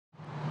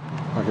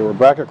Okay, we're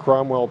back at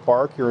Cromwell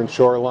Park here in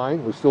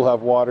Shoreline. We still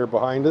have water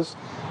behind us,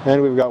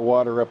 and we've got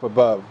water up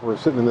above. We're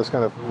sitting in this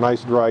kind of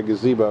nice dry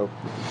gazebo.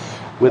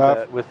 With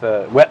a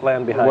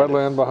wetland behind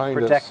wetland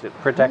behind us.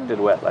 Protected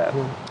wetland.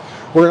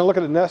 We're going to look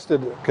at a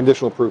nested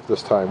conditional proof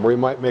this time, where you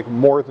might make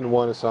more than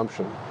one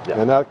assumption. Yeah.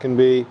 And that can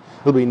be,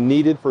 it'll be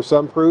needed for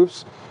some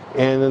proofs,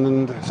 and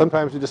then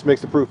sometimes it just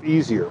makes the proof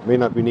easier. It may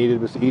not be needed,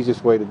 but it's the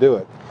easiest way to do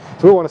it.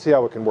 So we want to see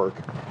how it can work.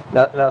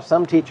 Now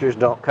some teachers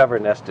don't cover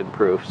nested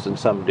proofs, and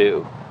some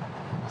do.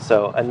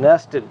 So a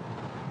nested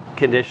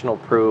conditional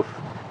proof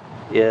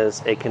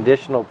is a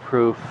conditional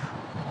proof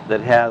that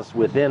has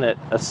within it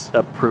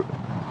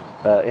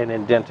an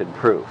indented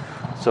proof.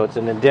 So it's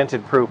an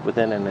indented proof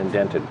within an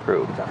indented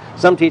proof.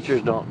 Some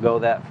teachers don't go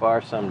that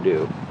far, some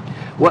do.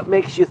 What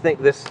makes you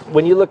think this,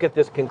 when you look at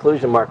this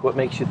conclusion, Mark, what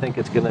makes you think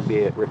it's going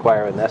to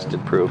require a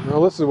nested proof?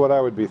 Well, this is what I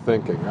would be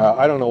thinking.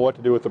 I don't know what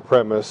to do with the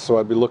premise, so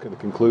I'd be looking at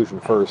the conclusion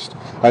first.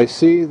 I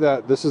see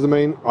that this is the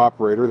main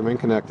operator, the main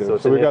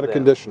connective, so we've got a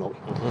conditional,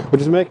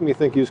 which is making me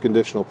think use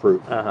conditional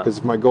proof. Because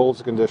if my goal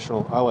is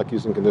conditional, I like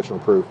using conditional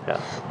proof. Yeah.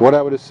 What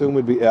I would assume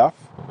would be F,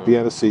 the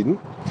antecedent.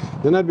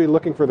 Then I'd be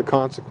looking for the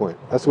consequent.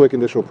 That's the way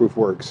conditional proof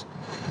works.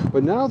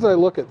 But now that I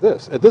look at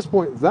this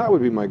point, that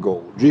would be my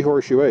goal, G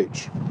horseshoe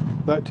H.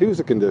 That too is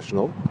a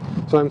conditional.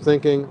 So I'm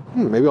thinking,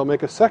 maybe I'll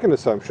make a second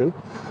assumption,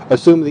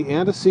 assume the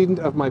antecedent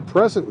of my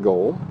present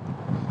goal,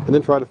 and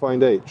then try to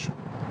find H.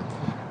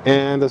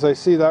 And as I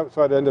see that,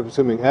 so I'd end up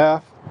assuming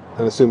F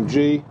and assume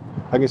G.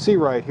 I can see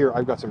right here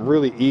I've got some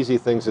really easy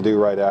things to do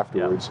right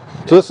afterwards.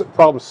 Yeah. So this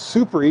problem's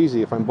super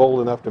easy if I'm bold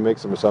enough to make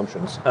some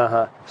assumptions.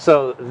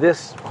 So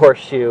this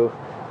horseshoe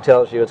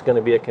tells you it's going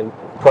to be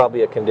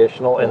probably a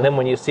conditional, and then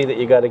when you see that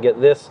you got to get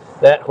this,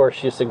 that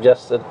horseshoe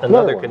suggests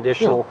another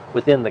conditional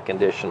within the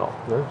conditional.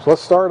 So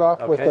let's start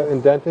off with the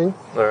indenting.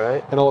 All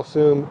right. And I'll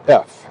assume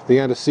F, the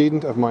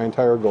antecedent of my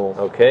entire goal.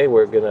 Okay,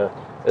 we're going to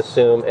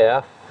assume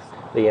F,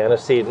 the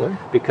antecedent,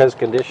 because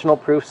conditional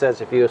proof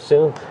says if you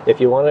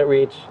want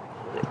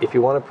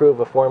to prove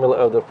a formula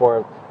of the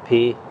form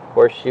P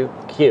horseshoe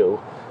Q,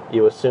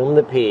 you assume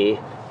the P,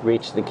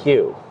 reach the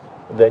Q.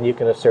 Then you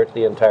can assert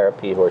the entire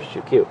P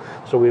horseshoe Q.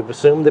 So we've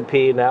assumed the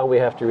P, now we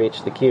have to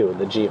reach the Q,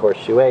 the G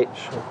horseshoe H.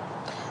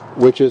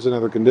 Which is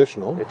another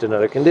conditional. It's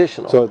another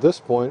conditional. So at this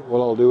point,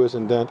 what I'll do is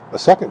indent a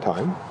second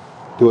time,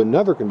 do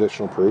another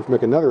conditional proof,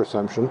 make another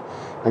assumption.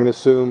 I'm going to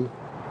assume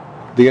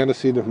the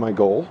antecedent of my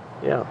goal.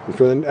 Yeah. And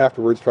then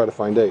afterwards try to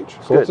find H.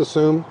 So let's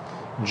assume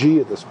G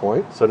at this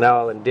point. So now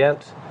I'll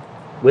indent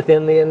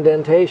within the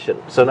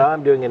indentation. So now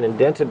I'm doing an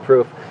indented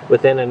proof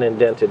within an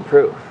indented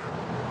proof.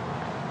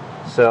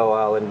 So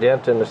I'll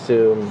indent and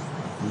assume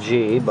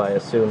G by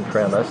assumed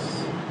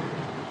premise.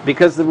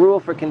 Because the rule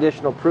for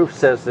conditional proof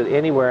says that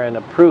anywhere in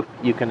a proof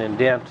you can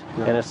indent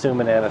and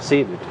assume an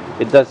antecedent.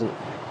 It doesn't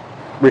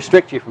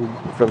restrict you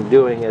from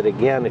doing it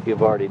again if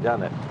you've already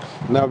done it.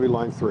 And that would be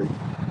line 3.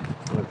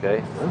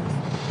 Okay.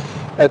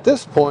 At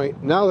this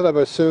point, now that I've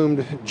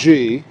assumed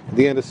G,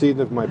 the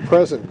antecedent of my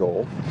present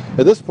goal,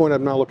 at this point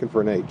I'm now looking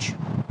for an H.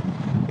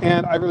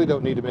 And I really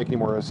don't need to make any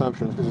more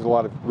assumptions because there's a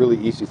lot of really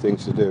easy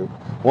things to do.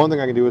 One thing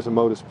I can do is a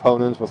modus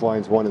ponens with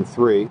lines 1 and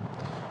 3.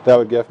 That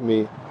would give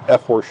me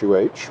F horseshoe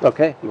H.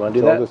 Okay, you want to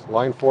do that? So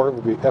line 4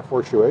 would be F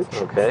horseshoe H.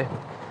 Okay.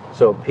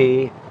 So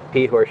P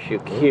horseshoe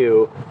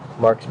Q,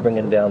 Mark's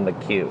bringing down the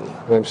Q.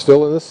 And I'm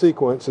still in this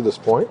sequence at this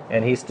point.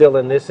 And he's still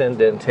in this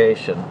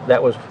indentation.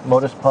 That was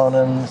modus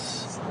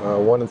ponens.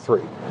 1 and 3.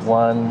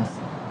 1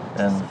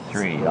 and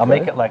 3. Okay. I'll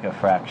make it like a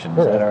fraction.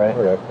 Is that all right?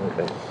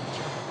 Okay.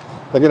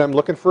 Again, I'm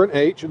looking for an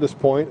H at this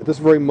point. At this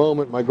very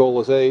moment, my goal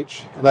is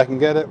H, and I can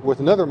get it with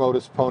another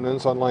modus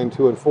ponens on line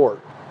 2 and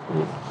 4.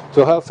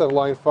 So how does that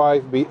line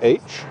 5 be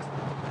H?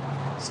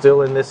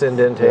 Still in this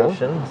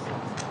indentation.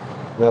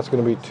 And that's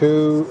going to be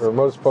 2, or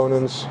modus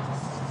ponens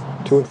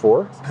 2 and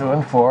 4. 2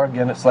 and 4.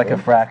 Again, it's like a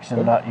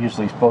fraction, not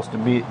usually supposed to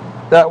be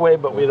that way,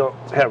 but we don't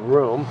have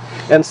room.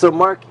 And so,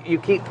 Mark,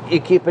 you're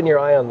keeping your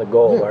eye on the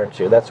goal, aren't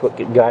you? That's what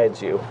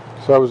guides you.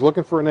 So I was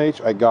looking for an H,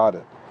 I got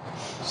it.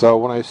 So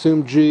when I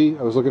assumed G,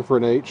 I was looking for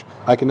an H.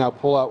 I can now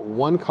pull out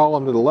one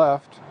column to the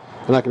left,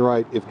 and I can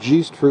write, if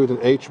G's true, then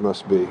H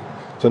must be.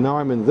 So now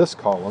I'm in this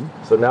column.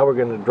 So now we're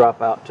going to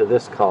drop out to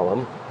this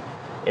column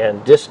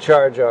and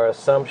discharge our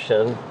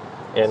assumption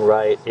and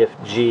write, if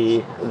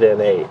G,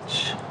 then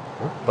H,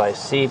 by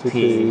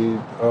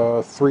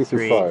CP 3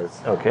 through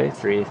 5. Okay,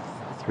 3,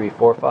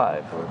 4,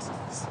 5.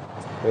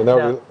 And that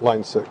would be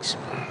line 6.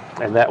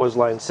 And that was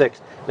line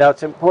 6. Now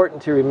it's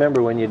important to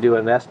remember when you do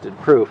a nested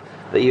proof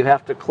that you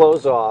have to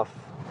close off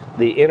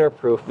the inner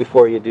proof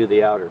before you do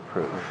the outer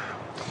proof.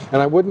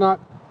 And I would not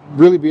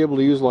really be able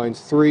to use lines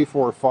 3,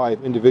 4,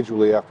 5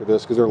 individually after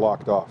this because they're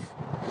locked off.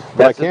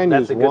 But I can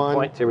use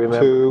 1,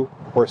 2,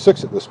 or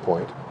 6 at this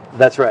point.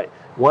 That's right.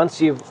 Once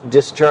you've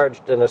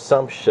discharged an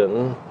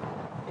assumption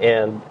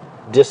and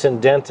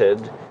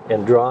disindented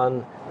and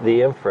drawn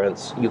the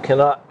inference, you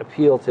cannot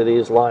appeal to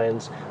these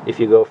lines if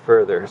you go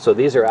further. So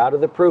these are out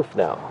of the proof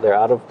now. They're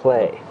out of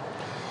play.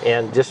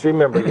 And just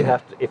remember, you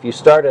have to, if you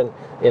start an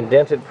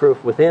indented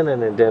proof within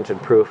an indented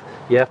proof,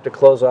 you have to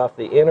close off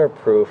the inner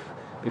proof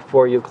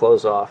before you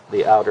close off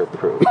the outer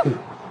proof.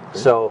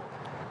 So,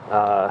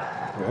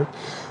 Okay.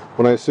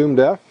 When I assumed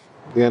F,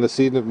 the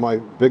antecedent of my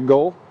big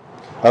goal,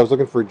 I was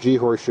looking for G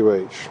horseshoe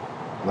H,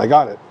 and I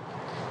got it.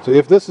 So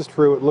if this is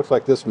true, it looks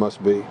like this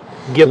must be.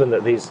 given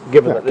that this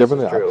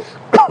is true.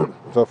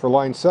 So for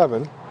line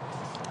 7,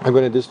 I'm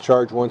going to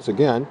discharge once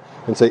again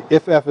and say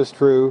if F is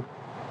true,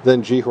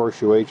 then G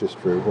horseshoe H is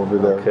true over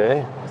there.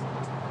 Okay.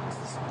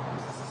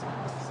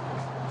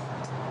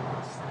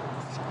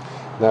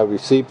 That would be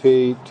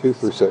CP 2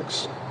 through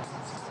 6.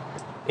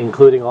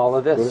 Including all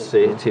of this,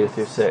 see, 2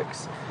 through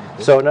 6.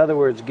 So in other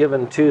words,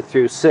 given 2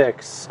 through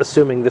 6,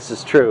 assuming this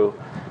is true,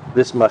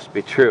 this must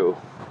be true.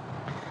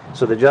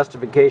 So the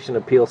justification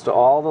appeals to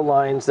all the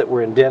lines that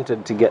were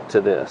indented to get to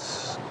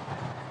this.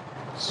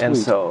 Sweet. And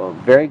so,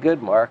 very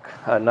good, Mark.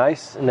 A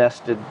nice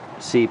nested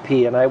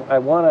CP. And I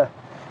want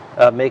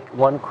to make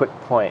one quick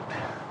point.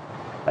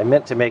 I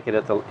meant to make it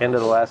at the end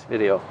of the last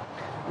video.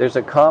 There's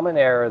a common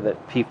error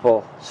that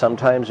people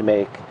sometimes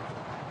make.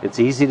 It's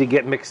easy to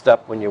get mixed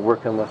up when you're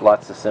working with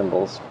lots of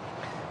symbols.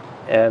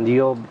 And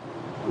you'll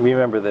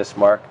remember this,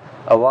 Mark.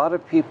 A lot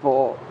of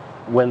people,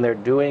 when they're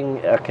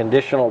doing a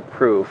conditional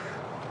proof,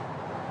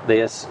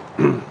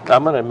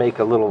 I'm going to make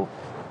a little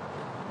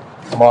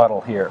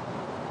model here.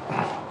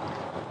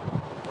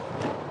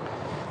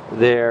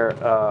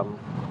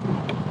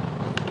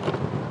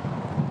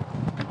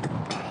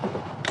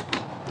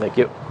 Thank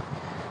you.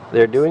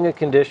 They're doing a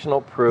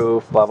conditional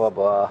proof, blah, blah,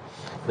 blah.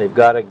 They've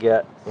got to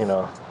get,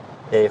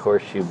 A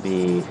horseshoe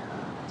B.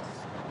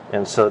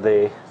 And so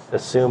they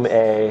assume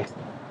A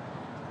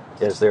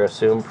is their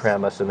assumed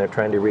premise, and they're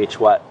trying to reach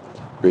what?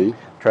 B.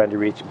 Trying to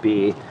reach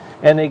B.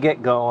 And they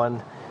get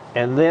going,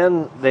 and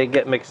then they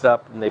get mixed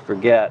up and they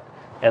forget,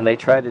 and they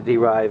try to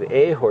derive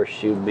A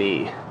horseshoe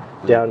B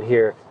down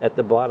here at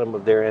the bottom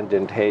of their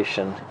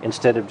indentation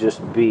instead of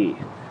just B.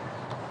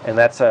 And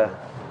that's a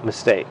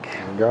mistake.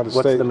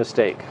 What's the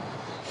mistake?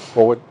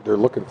 Well, what they're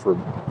looking for,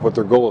 what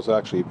their goal is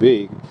actually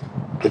B.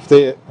 If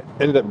they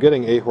ended up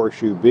getting A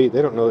horseshoe B,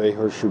 they don't know A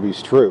horseshoe B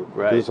is true.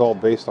 Right. It's all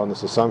based on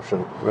this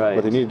assumption. Right.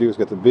 What they need to do is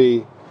get the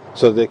B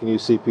so they can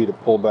use CP to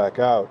pull back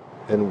out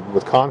and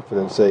with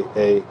confidence say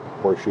A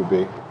horseshoe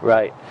B.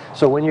 Right.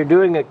 So when you're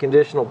doing a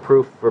conditional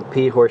proof for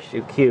P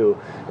horseshoe Q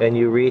and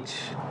you reach,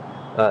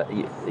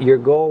 your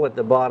goal at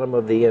the bottom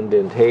of the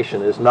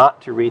indentation is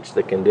not to reach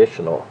the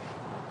conditional.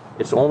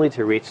 It's only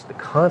to reach the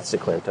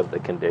consequent of the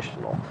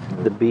conditional,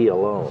 the B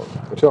alone.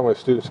 I tell my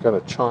students kind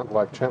of chant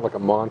like a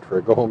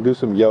mantra. Go home, do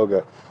some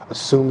yoga,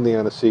 assume the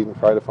antecedent,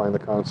 try to find the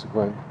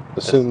consequent.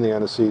 Assume the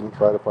antecedent,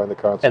 try to find the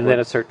consequent. And then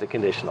assert the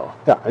conditional.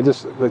 Yeah,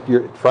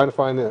 you're trying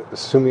to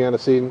assume the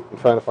antecedent and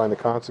trying to find the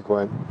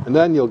consequent, and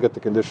then you'll get the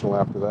conditional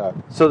after that.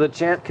 So the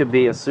chant could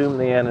be assume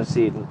the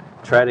antecedent,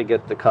 try to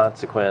get the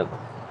consequent,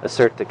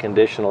 assert the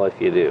conditional if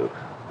you do.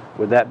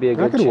 Would that be a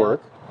good chant? That could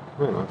work.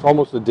 It's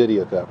almost a ditty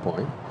at that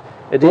point.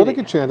 Well, they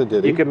could chant a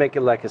ditty. You could make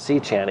it like a sea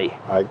chanty.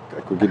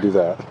 We could do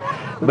that.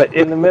 But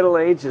in the Middle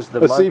Ages,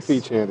 the monks... A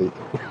CP chanty.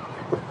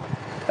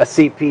 A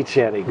CP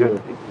chanty,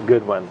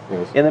 good one.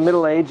 Yes. In the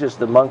Middle Ages,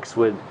 the monks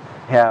would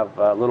have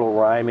little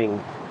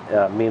rhyming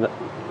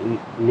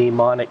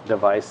mnemonic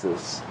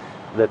devices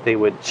that they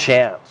would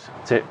chant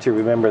to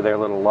remember their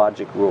little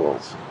logic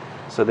rules.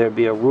 So there'd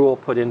be a rule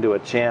put into a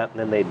chant, and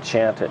then they'd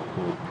chant it.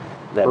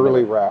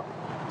 Early rap.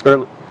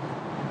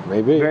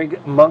 Maybe. Very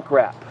good. Monk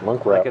rap.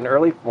 Monk rap. Like an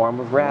early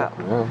form of rap.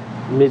 Yeah.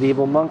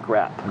 Medieval monk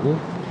rap.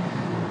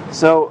 Mm-hmm.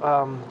 So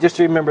just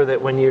remember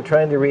that when you're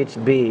trying to reach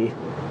B,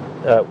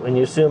 when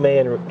you assume A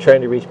and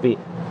trying to reach B,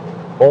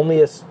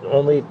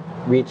 only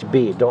reach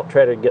B. Don't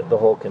try to get the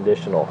whole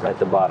conditional at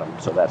the bottom.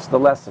 So that's the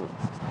lesson.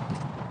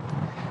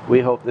 We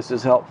hope this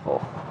is helpful.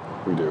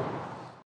 We do.